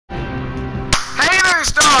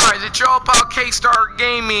Stars, it's your old pal K-Star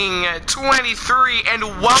Gaming 23, and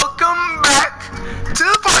welcome back to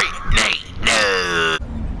Fortnite. No.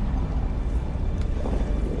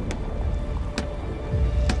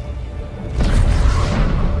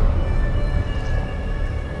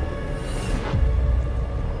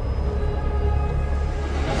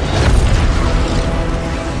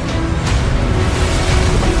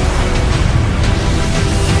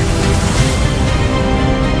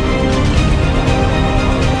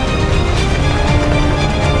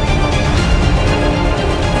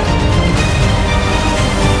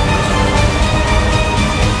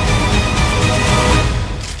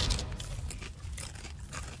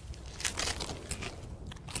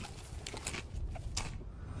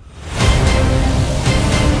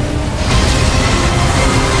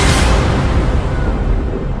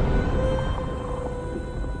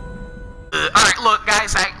 Look,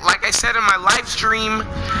 guys, like I said in my live stream,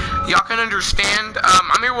 y'all can understand.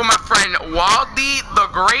 I'm here with my friend Waldy the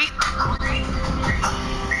Great.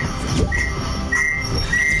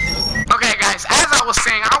 Okay, guys, as I was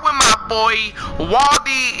saying, I'm with my boy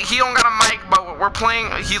Waldy. He don't got a mic, but we're playing.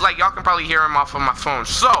 Y'all can probably hear him off of my phone.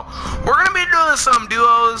 So we're gonna be doing some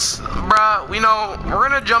duos, bruh. We know we're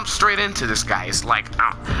gonna jump straight into this, guys. Like,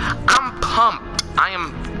 I'm pumped. I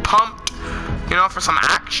am pumped. You know, for some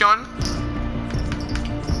action.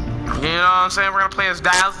 You know what I'm saying? We're gonna play as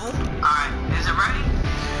Dazzle. Alright, is it ready?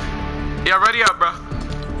 Yeah, ready up, bro.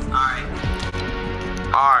 Alright.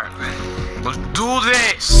 Alright. Let's do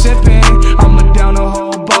this. Sipping, I'ma down a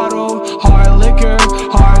whole bottle. Hard liquor,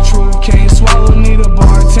 hard truth, can't swallow, need a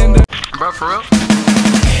bartender. Bro, for real?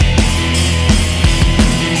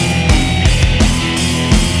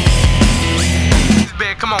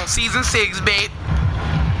 Babe, come on, season 6, babe.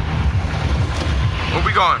 Where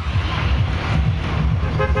we going?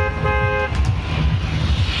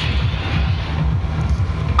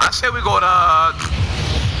 I say we go to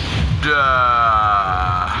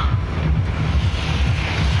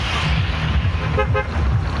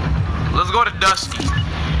let's go to Dusty.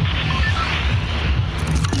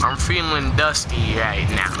 I'm feeling dusty right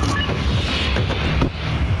now.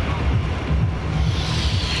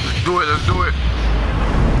 Let's do it, let's do it.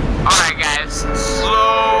 Alright, guys,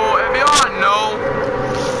 so if y'all know,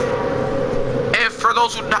 for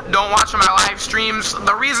those who don't watch my live streams,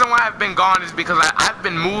 the reason why I've been gone is because I've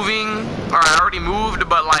been moving, or I already moved,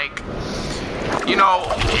 but like, you know,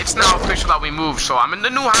 it's now official that we moved, so I'm in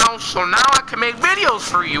the new house, so now I can make videos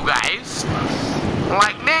for you guys.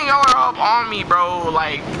 Like, dang, y'all are up on me, bro,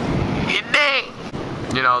 like, dang.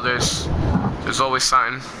 You know, there's always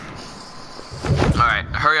something. Alright,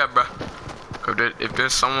 hurry up, bro. If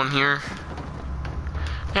there's someone here.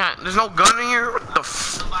 Yeah, there's no gun in here? What the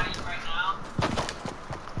f...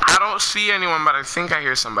 I don't see anyone, but I think I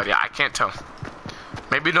hear somebody. I can't tell.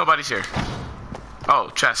 Maybe nobody's here.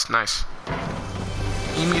 Oh, chest, nice.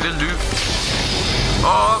 Give me the loot.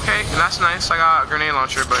 Oh, okay, that's nice. I got a grenade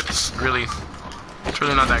launcher, but it's really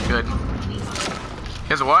not that good.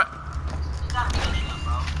 Here's a what?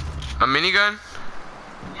 A minigun?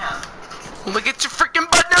 Yeah. Well, get your freaking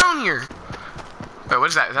butt down here. Wait, what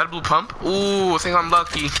is that? Is that a blue pump? Ooh, I think I'm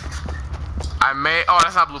lucky. Oh,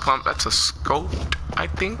 that's not a blue pump. That's a scope. I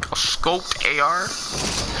think a scoped AR.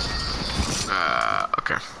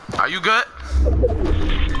 Okay. Are you good?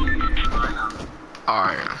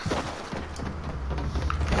 Alright.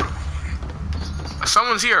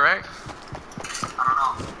 Someone's here, right? I don't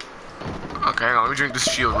know. Okay, hang on. Let me drink this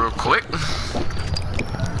shield real quick.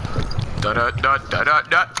 Da da da da da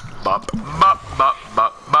da. Bop bop bop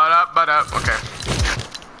bop ba da ba da. Okay.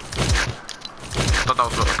 I thought that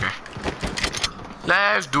was good. Okay.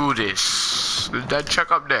 Let's do this. Is that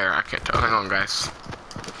check up there? I can't tell. Hang on, guys.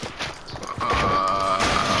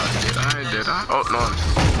 Did I? Oh, no.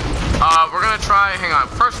 We're gonna try. Hang on.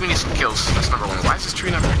 First, we need some kills. That's number one. Why is this tree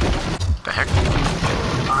not there? The heck?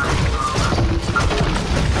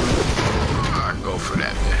 Alright, go for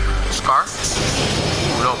that. Scar?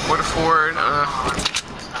 No, put it forward.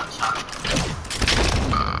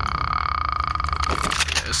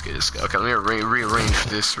 Let's get this. Okay, let me rearrange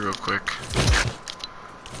this real quick.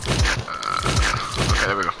 Okay,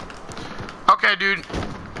 there we go. Okay, dude.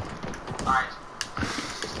 Alright.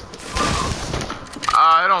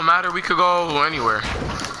 It don't matter. We could go anywhere.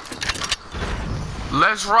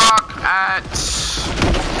 Let's rock at...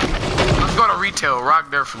 Let's go to retail. Rock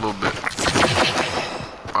there for a little bit.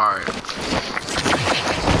 Alright.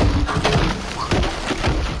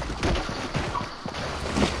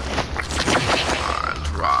 Alright,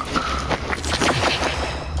 let's rock.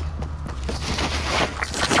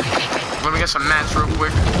 Let me get some mats real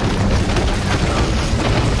quick.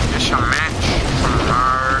 Get some mats.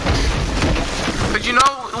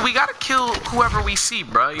 we gotta kill whoever we see,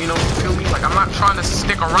 bro. You know, feel me? Like, I'm not trying to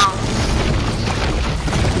stick around.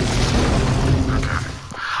 Okay.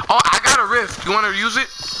 Oh, I got a rift. You wanna use it?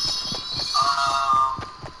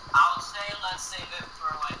 I would say let's save it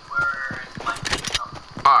for like where it's like.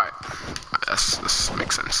 Alright. This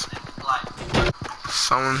makes sense.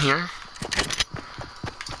 Someone here?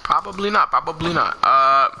 Probably not. Probably not.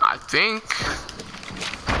 I think.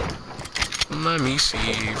 Let me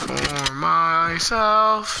see for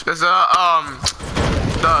myself. There's a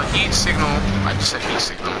the heat signal. I just said heat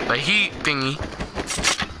signal. The heat thingy.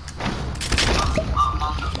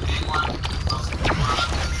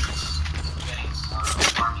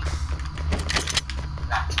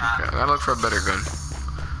 Okay, I gotta look for a better gun.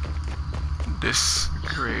 This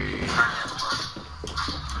gray.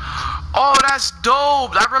 Oh, that's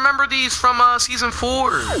dope. I remember these from season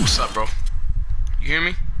 4. What's up, bro? You hear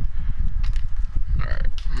me? Alright.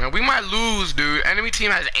 Man, we might lose, dude. Enemy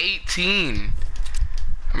team has 18.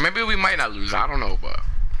 Maybe we might not lose. I don't know, but.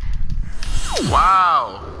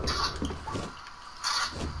 Wow.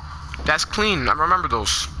 That's clean. I remember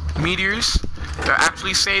those. Meteors. They're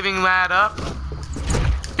actually saving that up.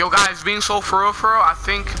 Yo, guys, being so for real, I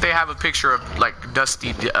think they have a picture of, like,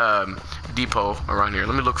 Dusty Depot around here.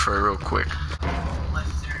 Let me look for it real quick.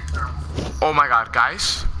 Oh my god,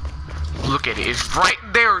 guys. Look at it. It's right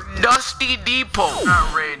there. Dusty Depot.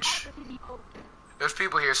 Not Ridge. There's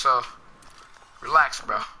people here, so relax,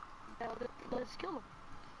 bro. Let's kill him.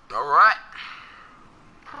 Alright.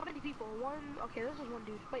 How many people? One? Okay, this is one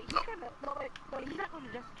dude. Wait, he's trying to... No, wait, he's not going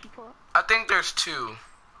to Dusty Depot. I think there's 2.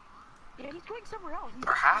 Yeah, he's going somewhere else.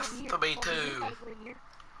 There has to be 2.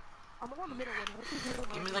 I'm going the middle one.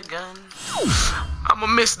 Give me the gun. I'ma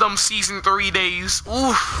miss them season 3 days.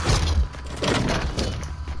 Oof.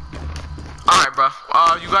 Alright, bro.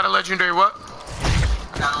 You got a legendary what? I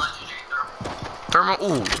got a legendary Thermal.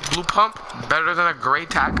 Ooh, blue pump. Better than a gray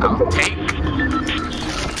tack. I'll take.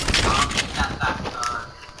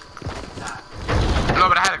 No,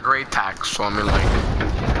 but I had a gray tack, so I mean like.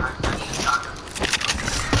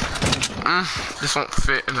 This won't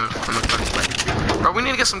fit in the gun. Bro, we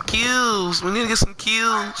need to get some kills. We need to get some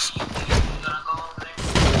kills.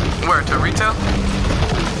 Where, to retail?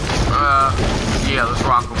 Yeah, let's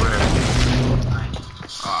rock over there.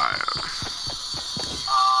 Alright.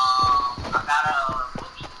 I got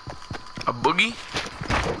a boogie.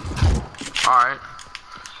 Alright.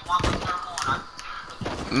 You want the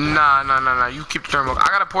thermal? Nah. You keep the thermal. I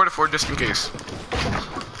got a porta for just in case.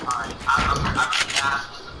 Alright. I really asked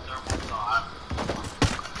with the thermal, so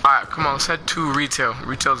Alright, come on, let's head to retail.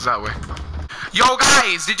 Retail's that way. Yo,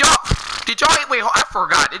 guys, did y'all, wait, I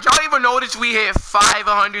forgot. Did y'all even notice we hit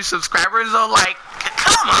 500 subscribers though? Like,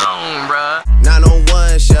 come on, bruh.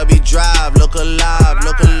 901 Shelby Drive, look alive,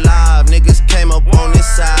 look alive. Niggas came up on this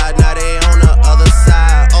side, now they on the other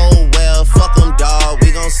side. Oh well, fuck them, dawg.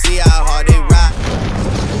 We gon' see how hard they ride.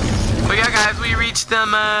 But yeah, guys, we reached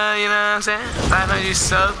them, you know what I'm saying? 500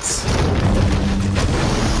 subs.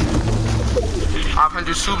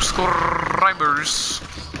 500 subscribers.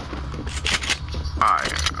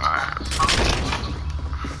 Alright.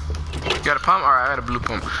 You got a pump? Alright, I got a blue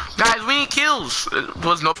pump. Guys, we need kills. It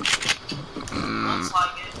was no. looks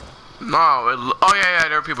like it. No. Oh, yeah,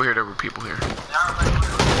 there were people here.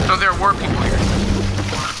 No, there were people here.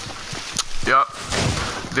 Yup.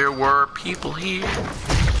 There were people here.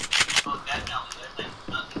 Oh, definitely. There's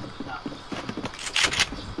nothing to stop.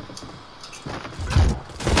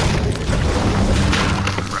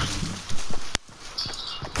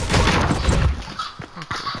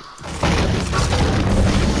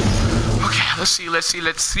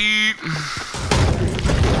 Let's see.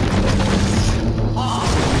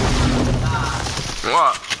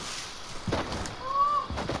 What?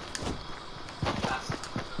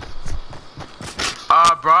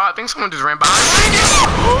 Bro, I think someone just ran by. Got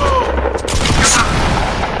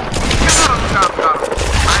him.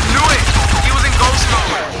 I knew it. He was in ghost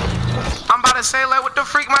mode. I'm about to say, like, what the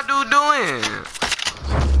freak my dude doing?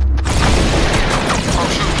 Oh,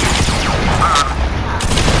 shoot.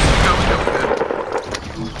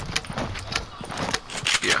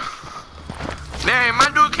 Yeah. Dang,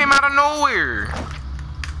 my dude came out of nowhere.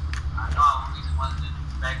 I know I wasn't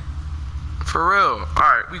expecting. For real.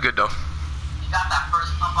 Alright, we good though. You got that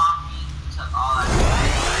first pump on me, took all that.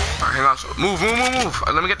 Alright, hang on. So, move.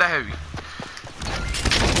 Let me get that heavy.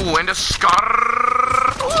 Ooh, and the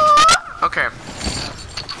scar. Ooh. Okay.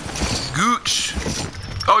 Gooch.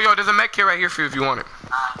 Oh, yo, there's a med kit right here for you if you want it. You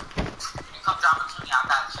come drop it to me, I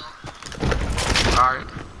got you. Alright.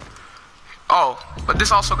 Oh, but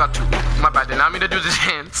this also got 2. My bad, did not mean to do this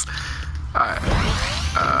hands. Alright.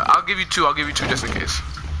 I'll give you 2 just in case.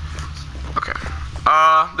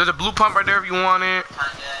 There's a blue pump right there if you want it.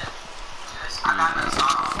 I got this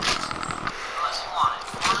unless you want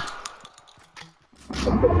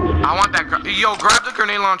it. I want that. Yo, grab the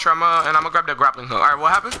grenade launcher. And I'm gonna grab the grappling hook. All right,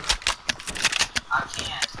 what happened? I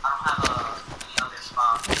can't. I don't have any other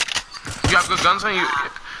spot. You have good guns on you.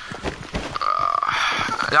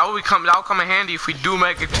 That'll come in handy if we do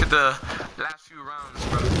make it to the last few rounds,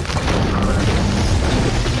 bro.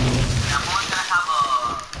 Yeah, I'm only gonna have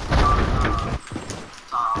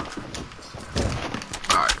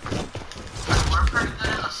Alright. We're pretty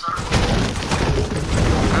good in the circle.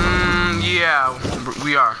 Yeah,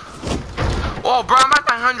 we are. Oh, bro, I'm at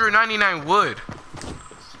 999 wood.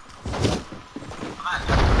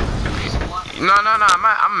 No,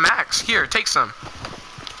 I'm max. Here, take some.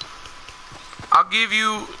 I'll give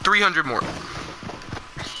you 300 more.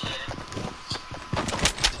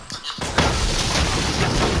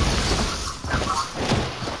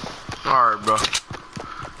 Alright, bro.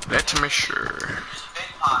 Let's make sure.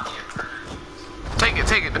 Take it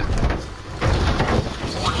then.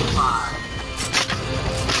 25.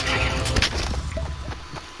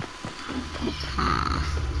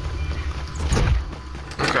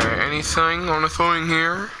 Okay, anything on the phone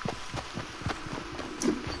here?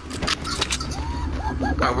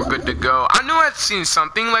 Alright, we're good to go. I knew I'd seen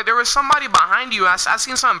something. Like, there was somebody behind you. I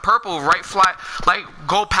seen something purple right fly, like,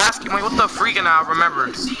 go past you. I'm like, what the freak? And I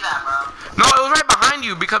remembered. See that, bro? No, it was right behind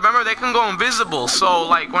you because remember, they can go invisible. So,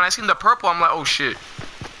 like, when I seen the purple, I'm like, oh, shit.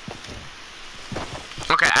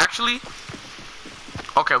 Okay, actually.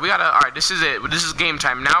 Okay, we gotta, alright, this is it. This is game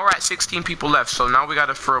time. Now we're at 16 people left. So now we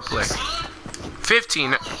gotta throw a play.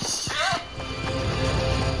 15.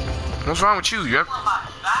 What's wrong with you? Yep.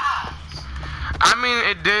 I mean,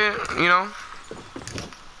 it did, you know.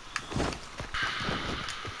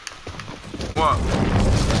 What?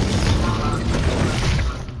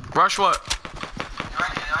 Rush what?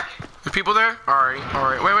 The people there? Alright.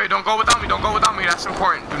 Wait, don't go without me. Don't go without me. That's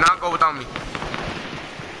important. Do not go without me.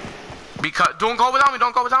 Because, don't go without me.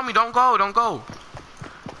 Don't go.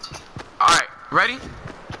 Alright, ready?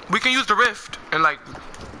 We can use the rift and, like,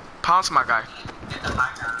 pounce my guy.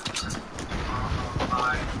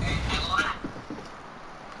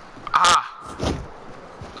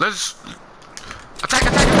 Let's attack.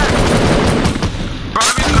 Bro,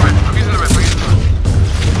 I'm using the rift.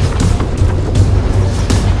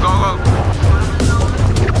 Go.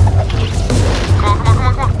 Come on.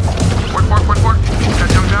 Work. Gotta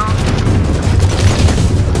jump down.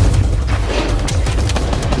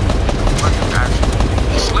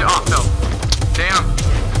 Split off though. Damn.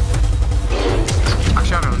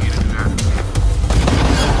 Actually, I don't need to do that.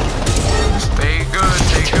 Stay good.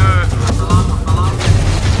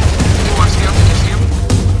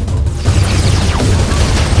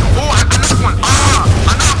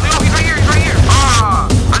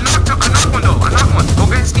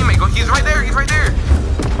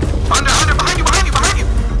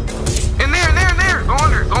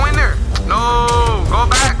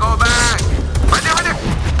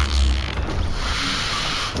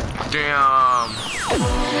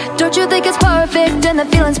 Don't you think it's perfect and the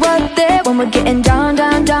feeling's worth it when we're getting down?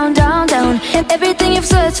 And everything you've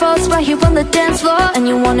searched for's right here on the dance floor, and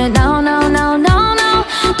you want it now.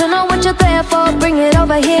 Don't know what you're there for, bring it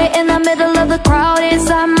over here in the middle of the crowd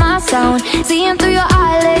inside my sound. Seeing through your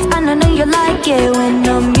eyelids, I know you like it when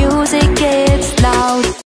the music gets loud.